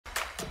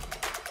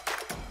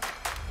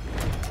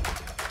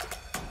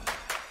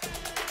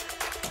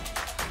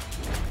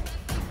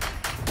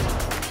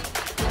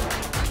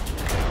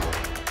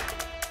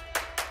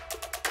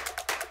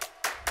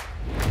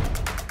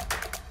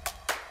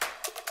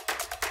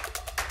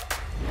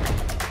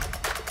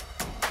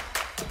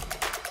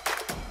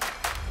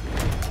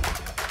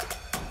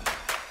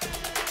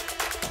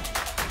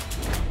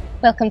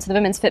Welcome to the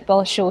Women's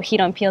Football Show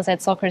here on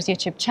PLZ Soccer's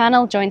YouTube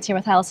channel. Joined here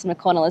with Alison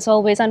McConnell as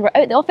always, and we're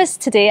out of the office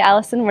today,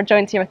 Alison. We're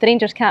joined here with the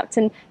Rangers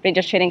captain,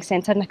 Rangers Training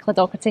Centre, Nicola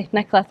Docherty.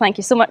 Nicola, thank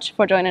you so much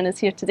for joining us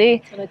here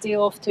today. And a day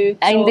off too.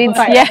 Indeed,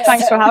 yes.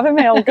 Thanks for having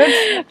me, all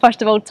good.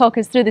 First of all, talk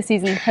us through the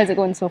season. How's it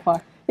going so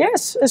far?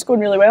 Yes, it's going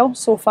really well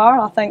so far.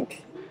 I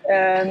think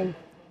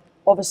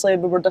obviously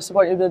we were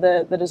disappointed with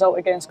the result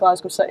against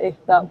Glasgow City,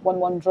 that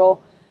 1-1 draw.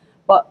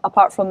 But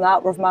apart from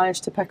that, we've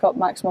managed to pick up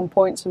maximum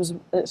points.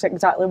 It's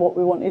exactly what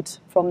we wanted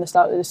from the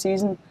start of the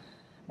season.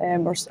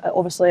 We're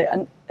obviously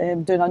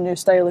doing a new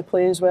style of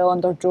play as well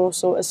under Joe,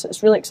 so it's a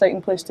really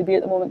exciting place to be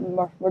at the moment,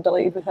 and we're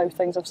delighted with how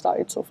things have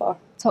started so far.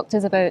 Talk to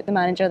us about the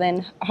manager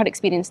then, her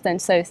experience down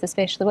south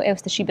especially. What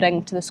else does she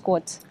bring to the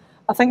squad?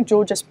 I think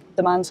Joe just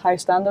demands high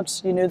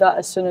standards. You knew that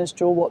as soon as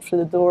Joe walked through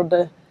the door,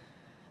 the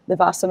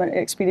vast amount of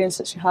experience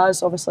that she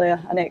has, obviously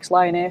an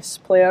ex-Lioness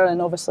player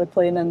and obviously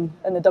playing in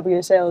the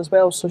WSL as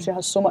well, so she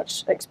has so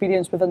much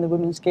experience within the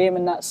women's game,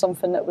 and that's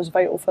something that was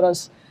vital for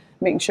us,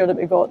 making sure that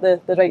we got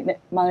the right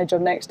manager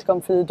next to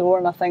come through the door.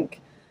 And I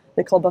think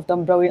the club have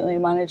done brilliantly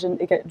managing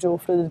to get Joe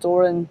through the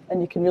door, and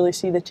you can really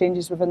see the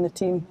changes within the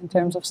team in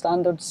terms of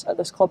standards at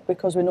this club,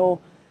 because we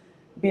know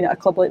being at a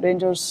club like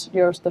Rangers,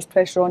 there's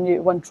pressure on you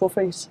to win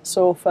trophies,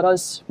 so for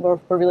us we're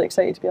really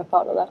excited to be a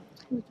part of that.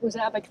 Was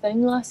that a big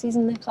thing last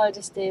season, Nicola,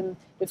 just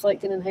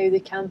reflecting on how the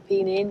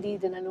campaign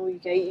ended? And I know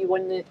you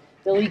won the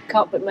League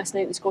Cup but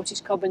missing out the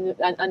Scottish Cup and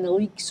the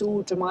League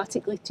so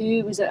dramatically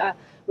too. Was there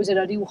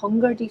a real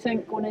hunger, do you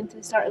think, going into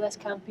the start of this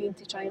campaign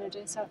to try and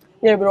address that?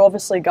 Yeah, we're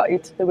obviously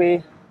gutted the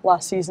way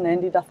last season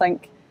ended. I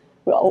think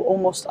we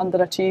almost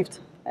underachieved.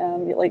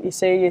 Like you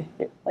say,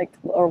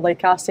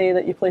 like I say,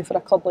 that you play for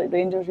a club like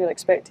Rangers, you're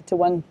expected to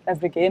win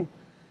every game.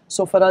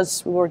 So for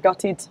us, we were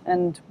gutted,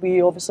 and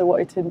we obviously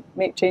wanted to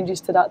make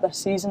changes to that this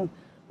season.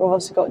 We've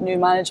obviously got new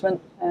management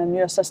and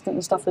new assistant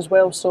and stuff as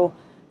well. So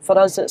for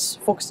us, it's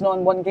focusing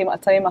on one game at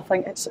a time. I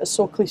think it's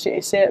so cliche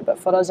to say it, but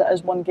for us, it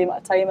is one game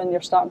at a time, and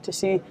you're starting to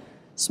see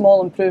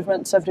small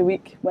improvements every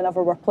week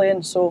whenever we're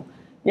playing. So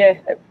yeah,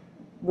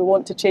 we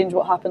want to change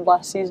what happened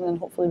last season, and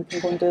hopefully we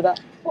can go and do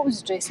that. What was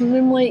the dressing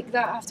room like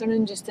that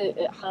afternoon, just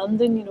at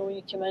Hampden? You know,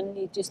 you came in,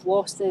 you just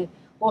lost the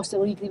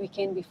league the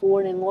weekend before,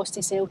 and then lost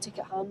to Celtic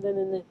at Hampden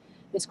in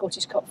the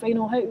Scottish Cup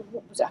final.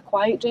 Was it a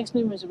quiet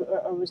dressing room,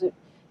 or was it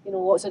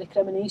lots of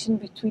recrimination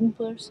between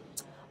players?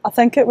 I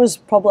think it was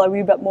probably a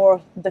wee bit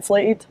more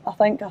deflated. I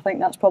think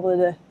that's probably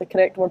the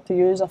correct word to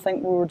use. I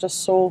think we were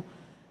just so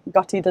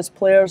gutted as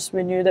players.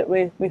 We knew that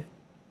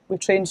we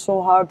trained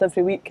so hard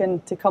every week,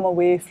 and to come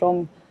away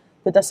from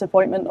the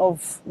disappointment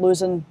of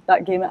losing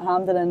that game at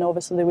Hampden, and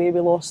obviously the way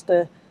we lost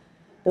the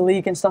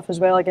league and stuff as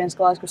well against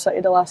Glasgow City,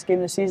 the last game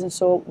of the season.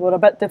 So we're a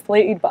bit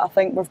deflated, but I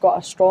think we've got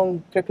a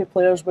strong group of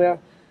players where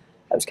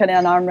it was kind of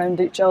an arm around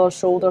each other's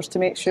shoulders to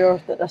make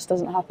sure that this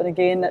doesn't happen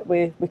again, that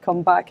we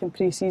come back in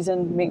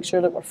pre-season, make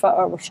sure that we're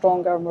fitter, we're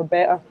stronger and we're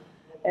better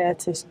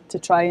to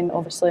try and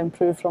obviously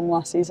improve from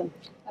last season.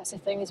 That's the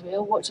thing as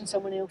well, watching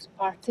someone else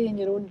party in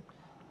your own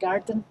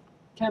garden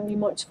can't be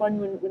much fun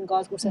when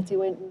Glasgow City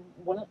went and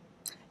won it.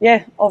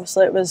 Yeah,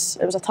 obviously it was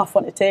a tough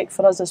one to take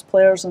for us as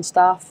players and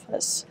staff.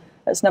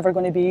 It's never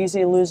going to be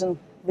easy losing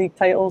league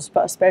titles,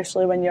 but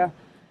especially when you're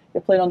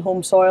playing on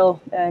home soil,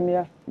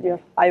 you're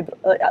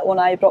on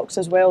Ibrox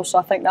as well. So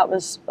I think that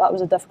was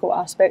a difficult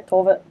aspect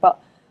of it.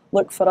 But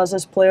look, for us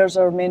as players,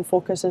 our main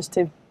focus is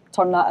to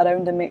turn that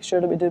around and make sure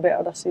that we do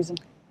better this season.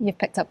 You've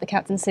picked up the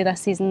captaincy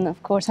this season,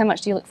 of course. How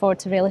much do you look forward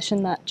to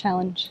relishing that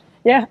challenge?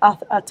 Yeah,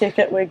 I take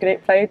it with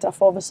great pride.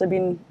 I've obviously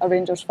been a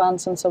Rangers fan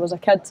since I was a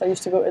kid. I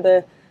used to go to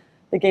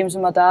the games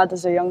with my dad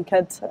as a young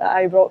kid at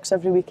Ibrox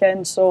every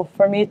weekend. So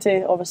for me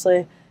to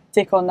obviously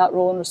take on that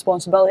role and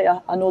responsibility,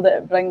 I know that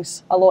it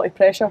brings a lot of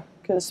pressure,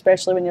 because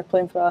especially when you're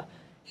playing for a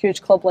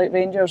huge club like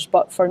Rangers.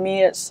 But for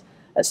me, it's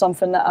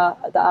something that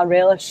I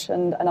relish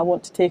and I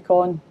want to take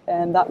on,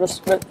 and that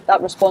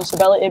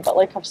responsibility. But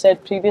like I've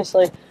said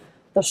previously,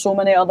 there's so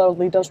many other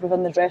leaders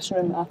within the dressing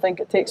room. I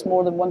think it takes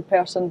more than one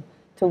person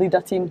to lead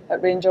a team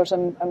at Rangers,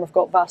 and we've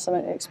got vast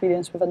amount of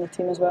experience within the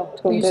team as well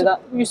to go and do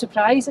that. Were you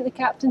surprised at the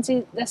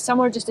captaincy this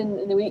summer, just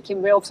in the way it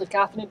came? Well, obviously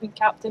Catherine had been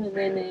captain, and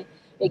then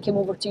it came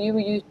over to you.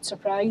 Were you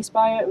surprised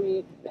by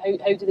it?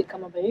 How did it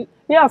come about?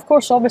 Yeah, of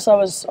course. Obviously, I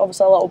was a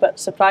little bit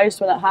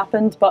surprised when it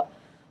happened, but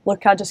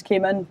look, I just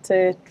came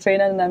into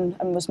training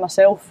and was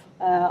myself.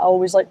 I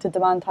always like to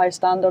demand high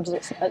standards.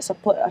 It's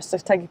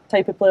the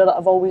type of player that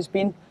I've always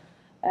been,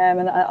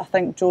 and I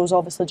think Joe's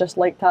obviously just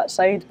liked that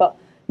side. But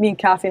me and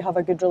Kathy have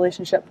a good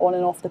relationship on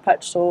and off the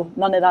pitch, so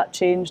none of that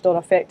changed or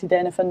affected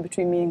anything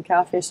between me and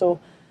Kathy. So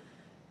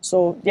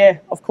yeah,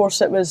 of course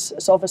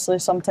it's obviously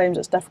sometimes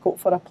it's difficult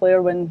for a player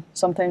when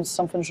sometimes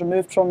something's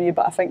removed from you,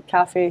 but I think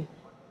Kathy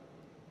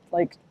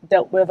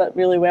dealt with it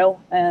really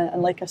well,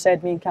 and like I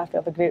said, me and Kathy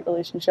have a great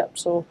relationship,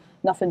 so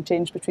nothing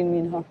changed between me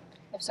and her.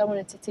 If someone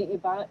had to take you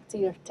back to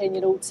your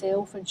 10-year-old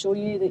self and show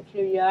you that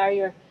here you are,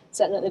 you're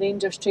sitting at the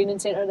Rangers training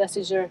centre, this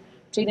is your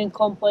training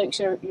complex,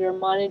 you're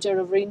manager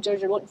of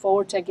Rangers, you're looking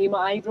forward to a game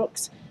at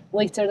Ibrox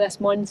later this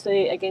month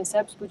against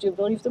Hibs, would you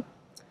believe them?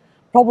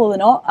 Probably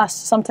not.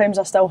 Sometimes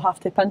I still have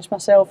to pinch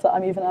myself that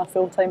I'm even a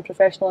full-time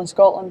professional in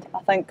Scotland. I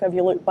think if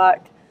you look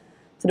back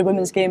to the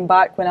women's game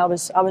back when I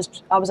was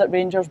at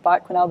Rangers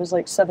back when I was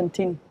like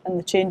 17, and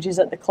the changes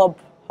that the club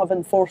have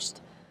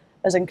enforced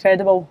is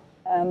incredible.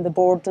 The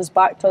board has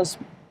backed us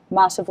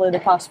massively the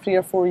past 3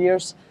 or 4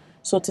 years.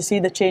 So to see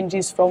the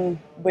changes from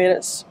where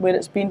it's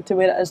been to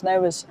where it is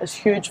now is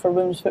huge for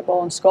women's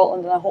football in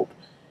Scotland, and I hope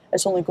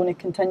it's only going to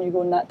continue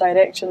going that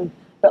direction.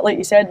 But like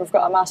you said, we've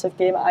got a massive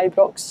game at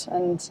Ibrox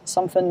and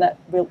something that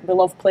we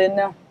love playing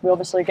there. We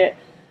obviously get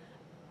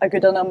a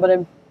good number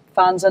of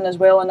fans in as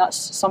well, and that's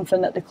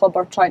something that the club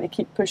are trying to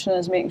keep pushing,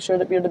 is making sure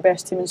that we're the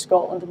best team in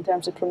Scotland in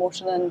terms of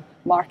promotion and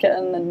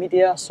marketing and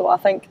media. So I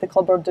think the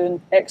club are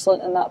doing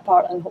excellent in that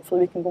part, and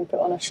hopefully we can go and put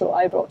on a show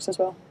at Ibrox as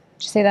well.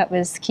 Would you say that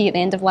was key at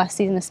the end of last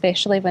season,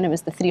 especially when it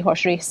was the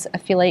 3-horse race? I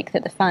feel like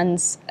that the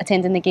fans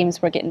attending the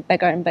games were getting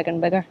bigger and bigger and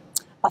bigger.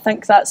 I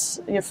think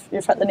you've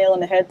hit the nail on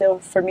the head there.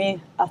 For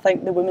me, I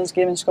think the women's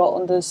game in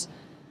Scotland is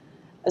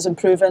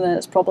improving, and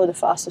it's probably the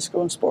fastest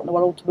growing sport in the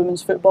world,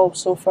 women's football.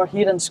 So for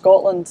here in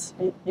Scotland,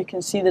 you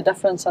can see the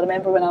difference. I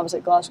remember when I was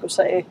at Glasgow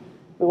City,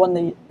 we won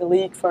the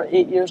league for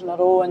 8 years in a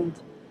row, and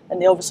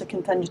they obviously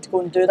continue to go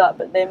and do that.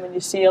 But then when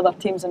you see other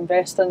teams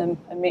investing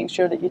and making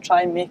sure that you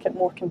try and make it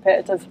more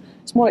competitive,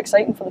 it's more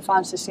exciting for the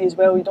fans to see as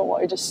well. You don't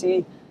want to just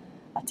see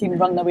a team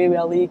running away with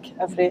a league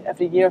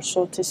every year.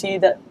 So to see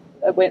that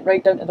it went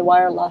right down to the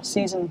wire last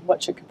season,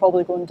 which it could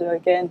probably go and do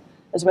again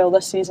as well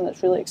this season,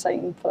 it's really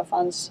exciting for a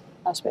fans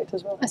aspect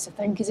as well. That's the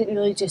thing, because it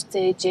really just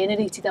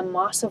generated a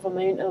massive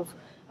amount of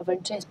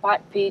interest,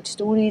 back page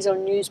stories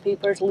on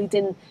newspapers,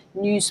 leading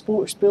news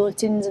sports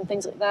bulletins and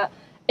things like that.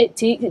 It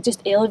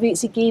just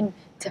elevates the game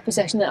to a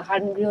position that it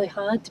hadn't really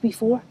had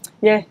before.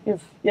 Yeah,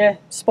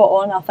 spot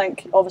on. I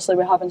think obviously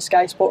we're having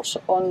Sky Sports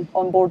on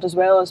board as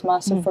well is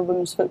massive for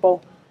women's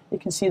football. You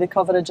can see the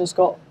coverage has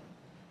got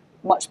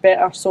much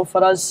better. So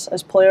for us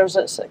as players,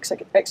 it's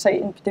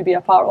exciting to be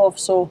a part of.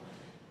 So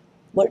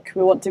look,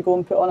 we want to go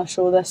and put on a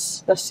show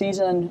this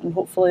season, and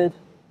hopefully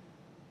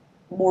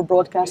more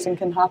broadcasting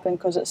can happen,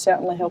 because it's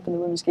certainly helping the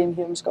women's game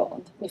here in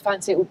Scotland. You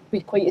fancy it will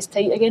be quite as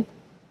tight again?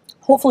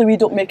 Hopefully we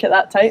don't make it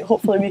that tight.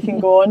 Hopefully we can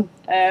go on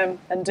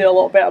and do a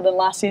lot better than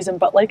last season.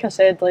 But like I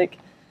said, like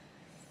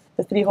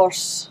the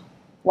 3-horse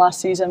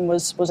last season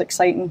was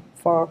exciting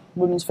for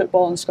women's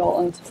football in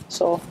Scotland.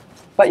 So.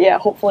 But yeah,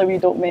 hopefully we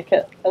don't make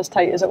it as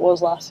tight as it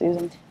was last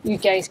season. You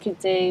guys could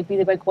be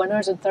the big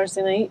winners on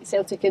Thursday night.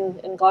 Celtic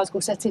and Glasgow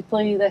City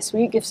play this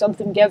week. If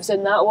something gives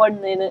in that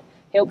one, then it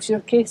helps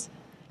your case.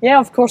 Yeah,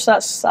 of course,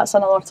 that's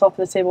another top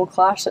of the table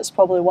clash. It's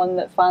probably one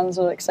that fans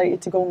are excited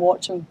to go and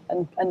watch and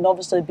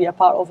obviously be a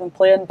part of and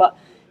play in. But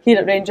here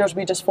at Rangers,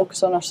 we just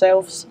focus on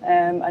ourselves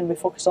and we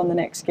focus on the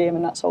next game,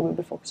 and that's all we'll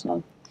be focusing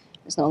on.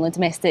 It's not only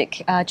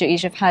domestic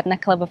duties you've had,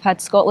 Nicola. We've had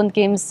Scotland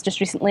games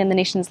just recently in the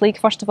Nations League.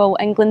 First of all,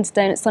 England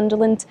down at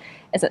Sunderland.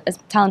 As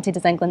talented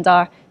as England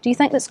are, do you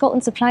think that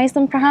Scotland surprised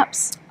them,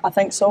 perhaps? I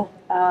think so.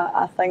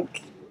 I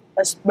think,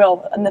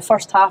 in the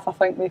first half, I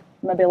think we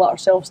maybe let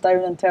ourselves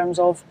down in terms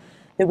of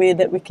the way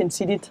that we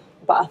conceded.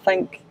 But I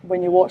think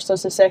when you watched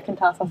us the second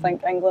half, I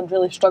think England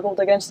really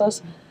struggled against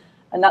us.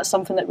 And that's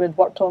something that we'd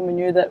worked on. We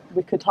knew that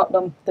we could hurt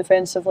them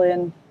defensively.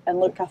 And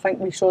look, I think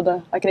we showed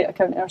a great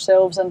account of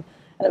ourselves. And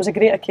it was a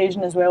great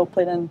occasion as well,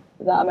 playing in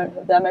the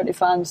amount of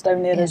fans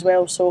down there as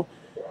well. So,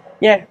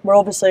 yeah, we're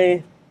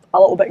obviously a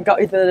little bit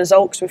gutted with the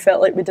result, because we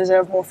felt like we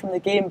deserved more from the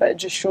game, but it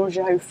just shows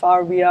you how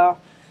far we are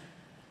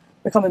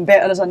becoming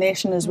better as a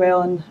nation as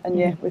well. And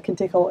yeah, we can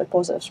take a lot of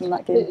positives from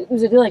that game. There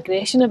was a real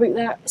aggression about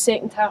that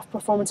second half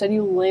performance, a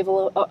real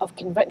level of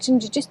conviction.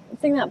 Do you just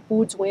think that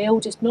bodes well,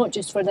 not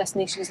just for this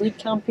Nations League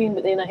campaign,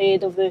 but then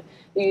ahead of the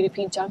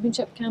European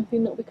Championship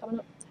campaign that will be coming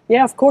up?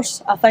 Yeah, of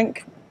course. I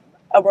think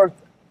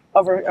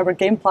our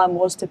game plan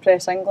was to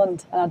press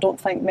England, and I don't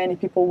think many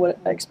people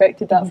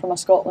expected that from a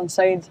Scotland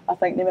side. I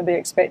think they maybe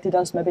expected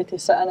us to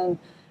sit in and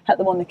hit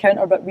them on the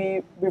counter, but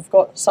we've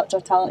got such a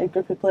talented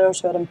group of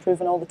players who are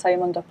improving all the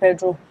time under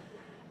Pedro,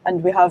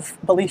 and we have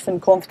belief and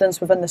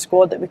confidence within the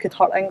squad that we could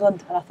hurt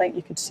England, and I think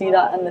you could see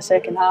that in the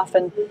second half.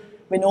 And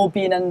we know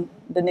being in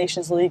the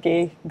Nations League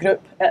A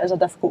group, it is a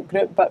difficult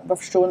group, but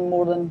we've shown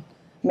more than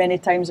many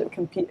times that we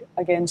compete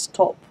against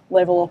top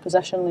level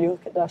opposition. You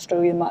look at the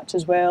Australian match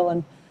as well,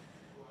 and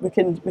we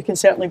can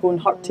certainly go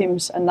and hurt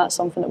teams, and that's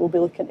something that we'll be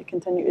looking to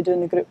continue to do in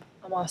the group.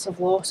 A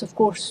massive loss, of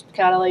course,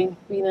 Caroline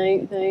being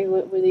out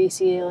now with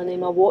ACL, and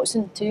Emma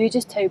Watson too.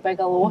 Just how big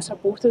a loss are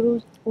both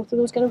of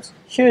those girls?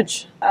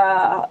 Huge.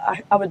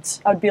 I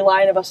would be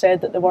lying if I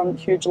said that they weren't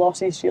huge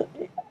losses.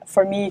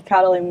 For me,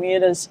 Caroline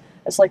Weir it's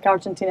like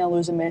Argentina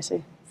losing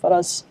Messi. For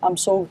us, I'm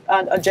so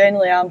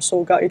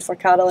gutted for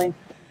Caroline,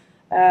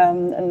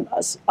 and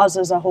us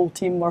as a whole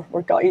team,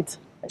 we're gutted.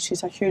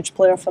 She's a huge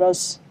player for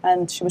us,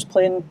 and she was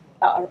playing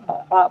at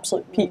her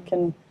absolute peak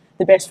and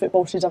the best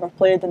football she's ever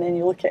played. And then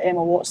you look at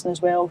Emma Watson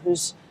as well,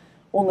 who's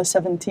only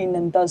 17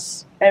 and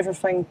does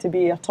everything to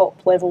be a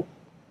top level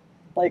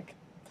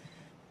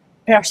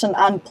person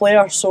and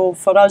player. So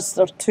for us,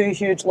 they're two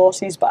huge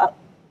losses, but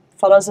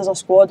for us as a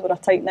squad, we're a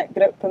tight knit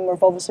group, and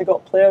we've obviously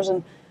got players.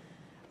 And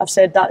I've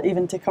said that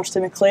even to Kirsty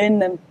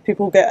McLean, and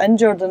people get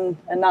injured, and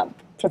that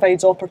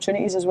provides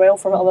opportunities as well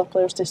for other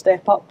players to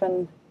step up,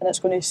 and let's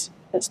go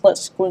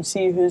and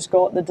see who's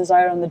got the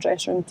desire in the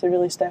dressing room to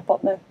really step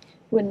up now.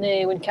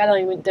 When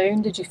Caroline went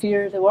down, did you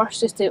fear the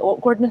worst, just the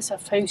awkwardness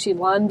of how she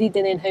landed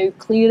and then how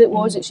clear it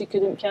was that she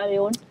couldn't carry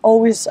on?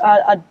 Always,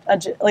 and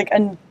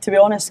to be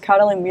honest,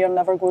 Caroline Weir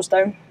never goes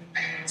down,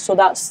 so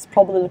that's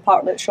probably the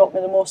part that shocked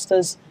me the most,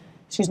 is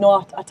she's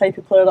not a type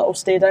of player that will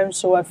stay down,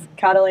 so if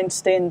Caroline's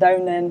staying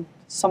down, then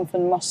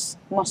something must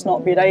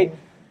not be right.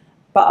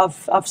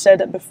 But I've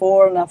said it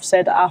before, and I've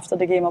said it after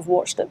the game, I've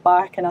watched it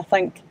back, and I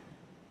think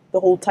the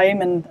whole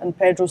time, and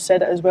Pedro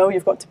said it as well,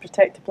 you've got to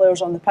protect the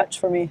players on the pitch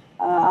for me.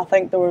 I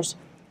think there was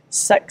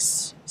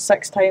six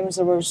times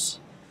there was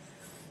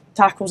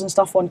tackles and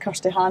stuff on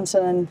Kirsty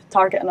Hansen and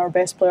targeting our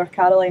best player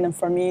Caroline, and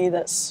for me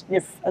as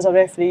a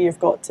referee you've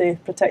got to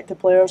protect the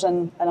players,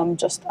 and I'm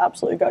just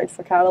absolutely gutted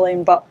for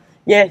Caroline. But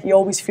yeah, you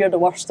always fear the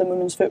worst in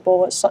women's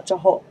football. It's such a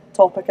hot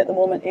topic at the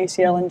moment,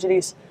 ACL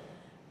injuries,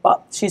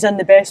 but she's in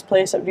the best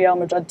place at Real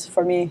Madrid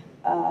for me,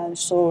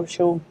 so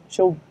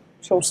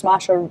she'll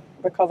smash her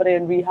recovery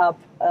and rehab,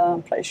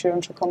 I'm pretty sure,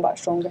 and she'll come back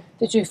stronger.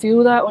 Did you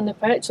feel that on the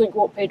pitch, like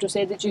what Pedro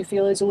said? Did you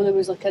feel as though there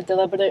was like a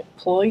deliberate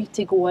ploy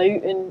to go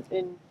out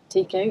and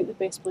take out the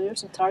best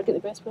players and target the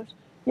best players?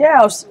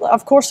 Yeah,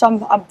 of course.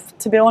 I'm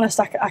to be honest,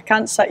 I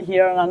can't sit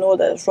here, and I know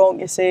that it's wrong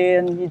to say,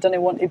 and you don't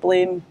want to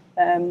blame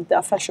the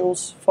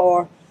officials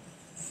for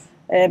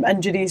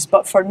injuries,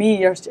 but for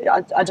me,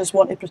 I just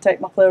want to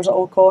protect my players at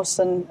all costs,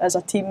 and as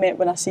a teammate,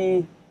 when I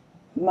see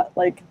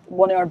like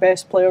one of our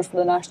best players for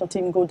the national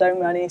team go down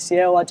with an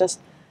ACL,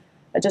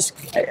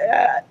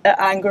 it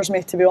angers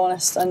me, to be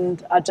honest,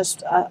 and I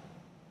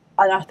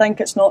think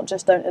it's not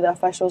just down to the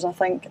officials. I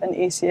think in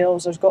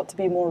ACLs there's got to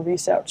be more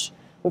research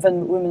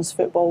within women's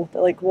football.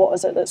 Like, what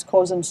is it that's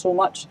causing so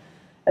much?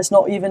 It's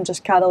not even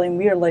just Caroline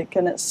Weir,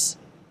 and it's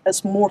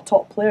more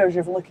top players.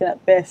 You're looking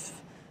at Beth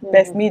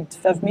Mead,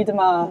 Viv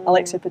Miedema,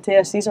 Alexia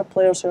Putellas. These are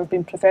players who have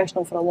been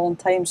professional for a long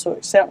time, so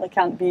it certainly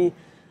can't be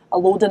a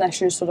loading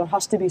issue, so there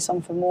has to be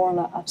something more, and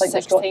I think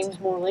 6 times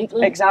more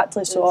likely.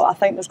 Exactly, so I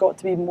think there's got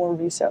to be more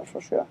research for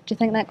sure. Do you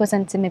think that goes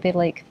into maybe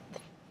like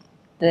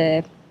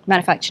the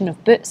manufacturing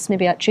of boots,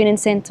 maybe at training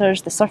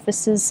centres, the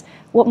surfaces?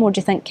 What more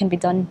do you think can be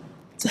done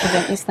to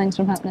prevent these things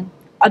from happening?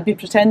 I'd be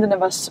pretending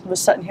if I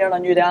was sitting here and I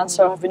knew the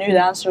answer. If I knew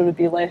the answer, there would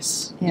be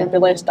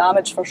less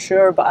damage for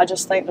sure, but I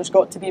just think there's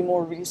got to be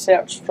more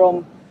research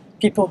from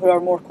people who are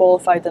more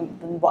qualified than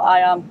what I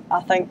am.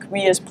 I think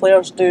we as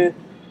players do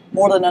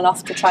more than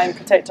enough to try and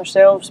protect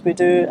ourselves. We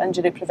do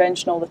injury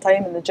prevention all the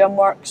time in the gym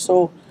work,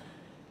 so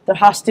there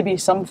has to be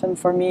something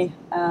for me,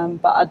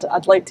 but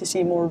I'd like to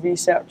see more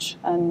research,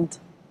 and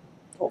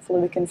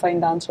hopefully we can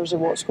find answers of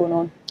what's going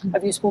on.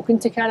 Have you spoken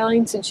to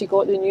Caroline since she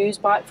got the news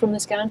back from the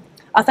scan?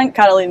 I think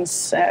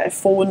Caroline's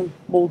phone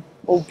will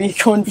be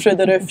going through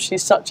the roof.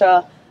 She's such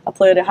a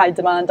player of high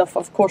demand. I've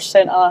of course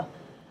sent a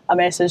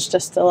message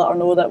just to let her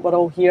know that we're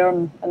all here,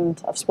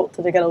 and I've spoke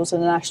to the girls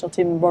in the national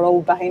team. We're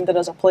all behind her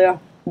as a player.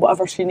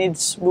 Whatever she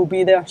needs, we'll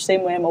be there.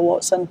 Same with Emma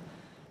Watson,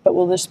 but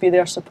we'll just be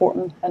there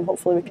supporting, and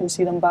hopefully we can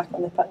see them back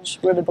on the pitch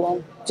where they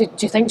belong. Do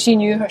you think she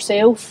knew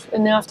herself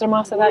in the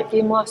aftermath of that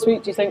game last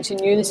week? Do you think she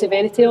knew the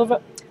severity of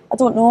it? I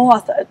don't know.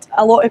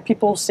 A lot of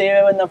people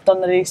say when they've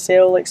done the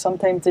ACL, like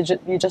sometimes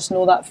you just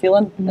know that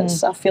feeling.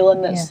 It's a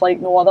feeling that's like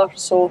no other.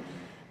 So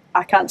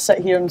I can't sit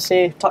here and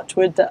say, touch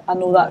wood, that I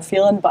know that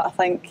feeling, but I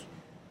think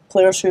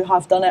players who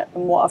have done it,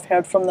 and what I've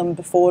heard from them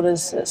before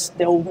is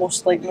they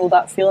almost like know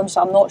that feeling.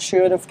 So I'm not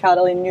sure if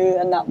Caroline knew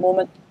in that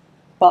moment,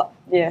 but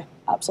yeah,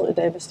 absolutely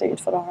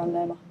devastated for her and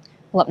Emma.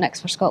 Well, up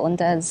next for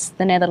Scotland is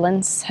the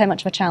Netherlands. How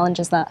much of a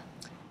challenge is that?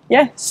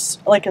 Yes,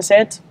 like I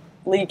said,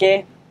 League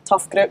A,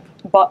 tough group,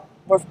 but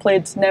we've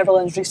played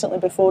Netherlands recently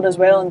before as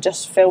well and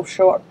just fell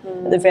short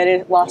at the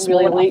very last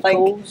moment, I think.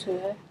 Goals,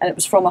 and it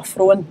was from a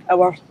throw-in,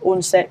 our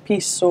own set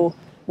piece, so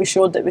we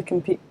showed that we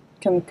can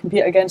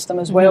compete against them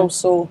as well.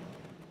 So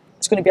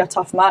it's going to be a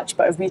tough match,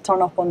 but if we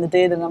turn up on the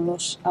day, then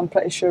I'm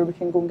pretty sure we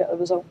can go and get the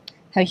result.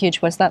 How huge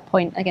was that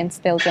point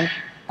against Belgium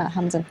at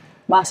Hamden?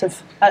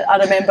 Massive. I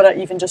remember it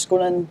even just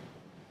going in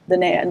the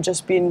net and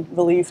just being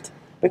relieved,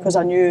 because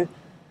I knew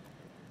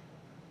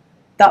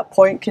that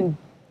point can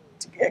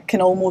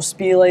almost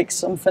be like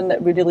something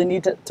that we really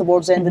need it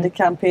towards the end of the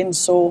campaign.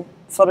 So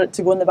for it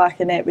to go in the back of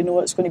the net, we know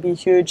it's going to be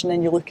huge, and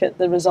then you look at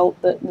the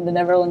result that the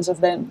Netherlands have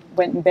then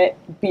went and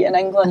beaten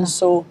England.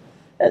 So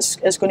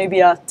it's going to be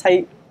a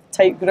tight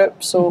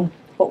group, so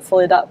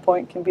hopefully that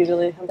point can be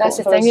really important. That's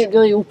the thing, it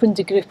really opened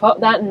the group up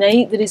that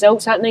night. The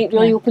results that night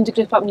really opened the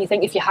group up, and you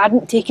think if you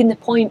hadn't taken the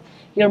point,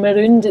 you're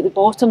marooned at the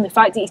bottom. The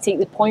fact that you take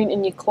the point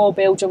and you claw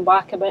Belgium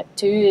back a bit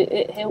too,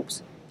 it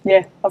helps.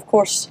 Yeah, of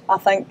course. I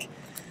think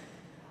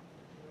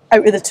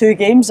out of the two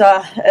games,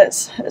 it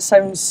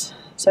sounds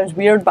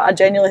weird, but I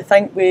genuinely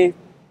think we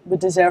would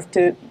deserve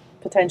to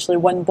potentially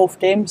win both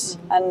games,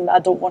 and I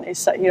don't want to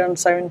sit here and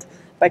sound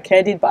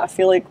big-headed, but I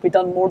feel like we've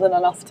done more than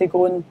enough to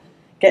go and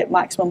get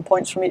maximum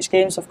points from each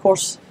game. So of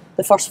course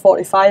the first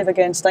 45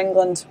 against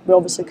England we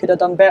obviously could have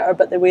done better,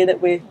 but the way that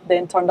we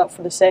then turned up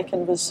for the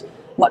second was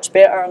much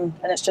better, and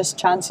it's just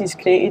chances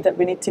created that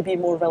we need to be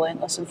more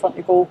relentless in front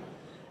of goal.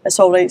 It's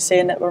all right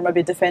saying that we're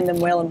maybe defending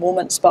well in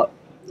moments, but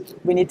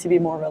we need to be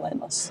more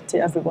relentless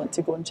if we want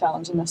to go and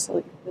challenge in this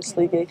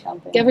League A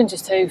campaign. Given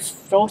just how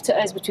fraught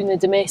it is between the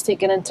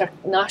domestic and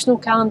international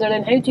calendar,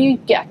 then how do you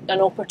get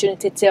an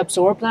opportunity to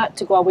absorb that,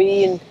 to go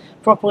away and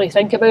properly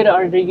think about it,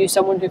 or are you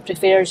someone who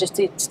prefers just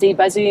to stay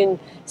busy and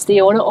stay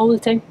on it all the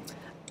time?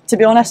 To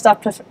be honest, I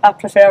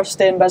prefer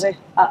staying busy.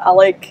 I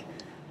like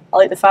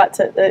the fact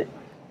that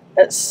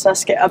it's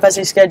a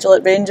busy schedule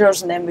at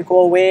Rangers, and then we go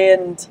away,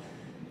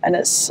 and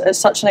it's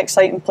such an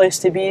exciting place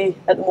to be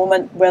at the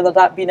moment, whether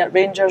that being at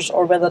Rangers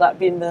or whether that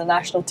being the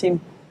national team.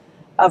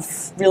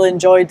 I've really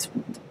enjoyed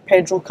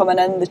Pedro coming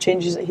in, the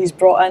changes that he's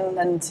brought in,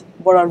 and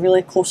we're a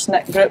really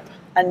close-knit group,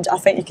 and I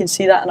think you can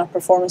see that in our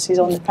performances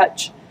on the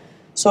pitch.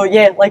 So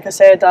yeah, like I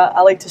said,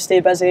 I like to stay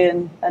busy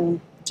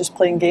and just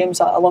playing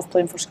games. I love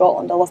playing for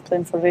Scotland, I love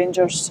playing for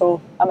Rangers,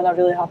 so I'm in a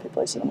really happy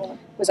place at the moment.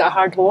 Was it a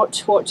hard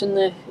watch watching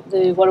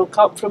the World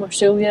Cup from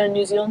Australia and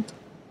New Zealand?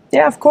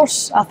 Yeah, of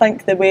course. I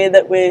think the way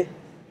that we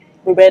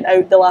went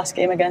out the last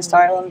game against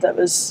Ireland, it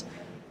was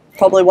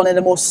probably one of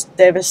the most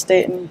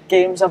devastating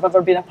games I've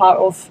ever been a part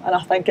of, and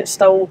I think it is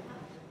still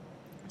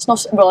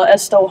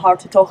hard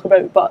to talk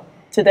about, but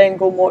to then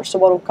go and watch the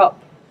World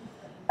Cup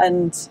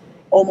and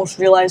almost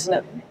realising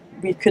that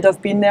we could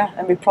have been there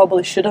and we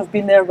probably should have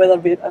been there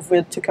if we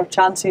had took our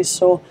chances.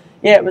 So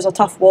yeah, it was a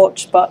tough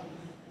watch, but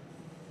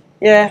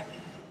yeah,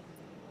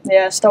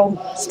 it still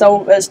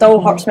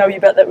hurts me a wee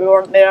bit that we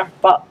weren't there.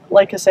 But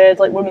like I said,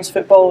 like, women's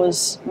football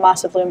is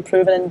massively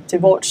improving, and to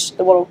watch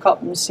the World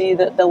Cup and see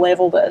that the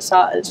level that it's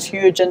at is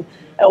huge, and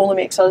it only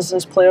makes us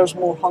as players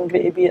more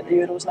hungry to be at the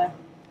Euros now.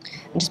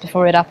 And just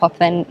before we wrap up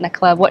then,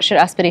 Nicola, what's your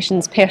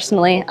aspirations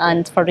personally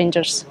and for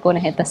Rangers going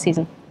ahead this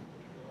season?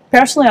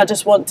 Personally, I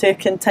just want to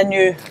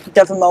continue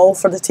giving my all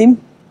for the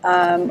team.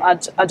 I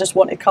just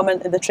want to come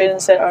into the training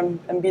centre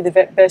and be the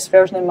best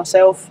version of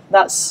myself.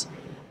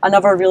 I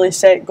never really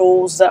set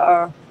goals that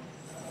are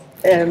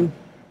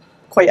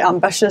quite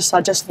ambitious.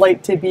 I just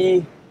like to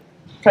be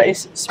pretty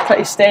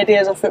steady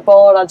as a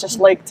footballer. I just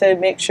like to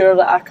make sure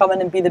that I come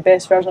in and be the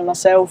best version of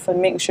myself,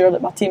 and make sure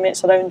that my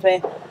teammates around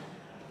me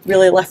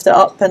really lift it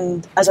up.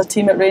 And as a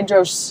team at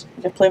Rangers,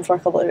 you're playing for a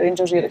couple of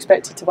Rangers, you're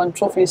expected to win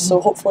trophies, so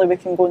hopefully we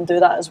can go and do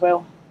that as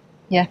well.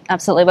 Yeah,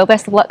 absolutely. Well,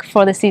 best of luck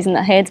for the season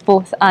ahead,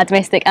 both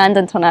domestic and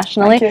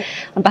internationally. Thank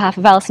you. On behalf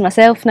of Alison and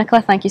myself,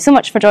 Nicola, thank you so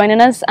much for joining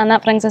us, and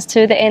that brings us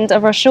to the end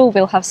of our show.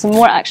 We'll have some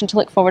more action to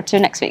look forward to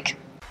next week.